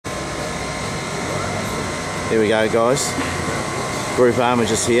Here we go, guys. Group armour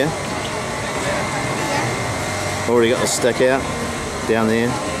just here. Already got the stick out down there.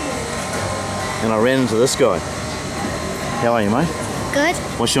 And I ran into this guy. How are you, mate? Good.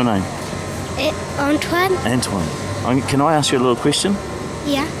 What's your name? Antoine. Antoine. Can I ask you a little question?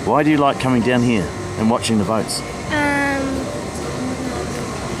 Yeah. Why do you like coming down here and watching the boats?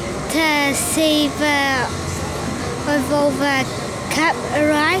 To see the Volvo Cup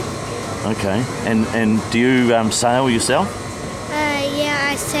arrive. Okay. And do you sail yourself? Yeah,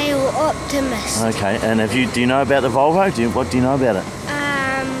 I sail Optimist. Okay. And do you know about the Volvo? What do you know about it?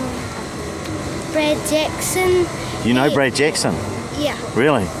 Brad Jackson. You know Brad Jackson? Yeah.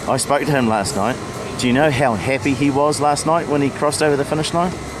 Really? I spoke to him last night. Do you know how happy he was last night when he crossed over the finish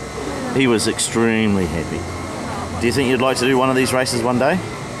line? He was extremely happy. Do you think you'd like to do one of these races one day?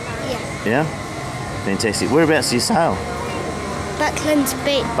 Yeah. Yeah? Fantastic. Whereabouts do you sail? Buckland's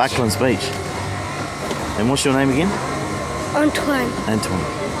Beach. Buckland's Beach. And what's your name again? Antoine. Antoine.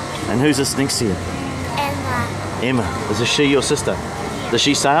 And who's this next to you? Emma. Emma. Is this she your sister? Does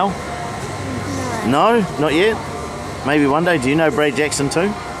she sail? No. No? Not yet? Maybe one day. Do you know Brad Jackson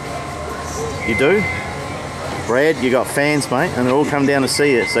too? You do? Brad, you got fans, mate, and they all come down to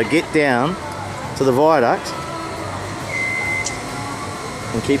see you. So get down to the Viaduct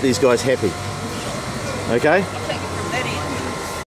and keep these guys happy. Okay?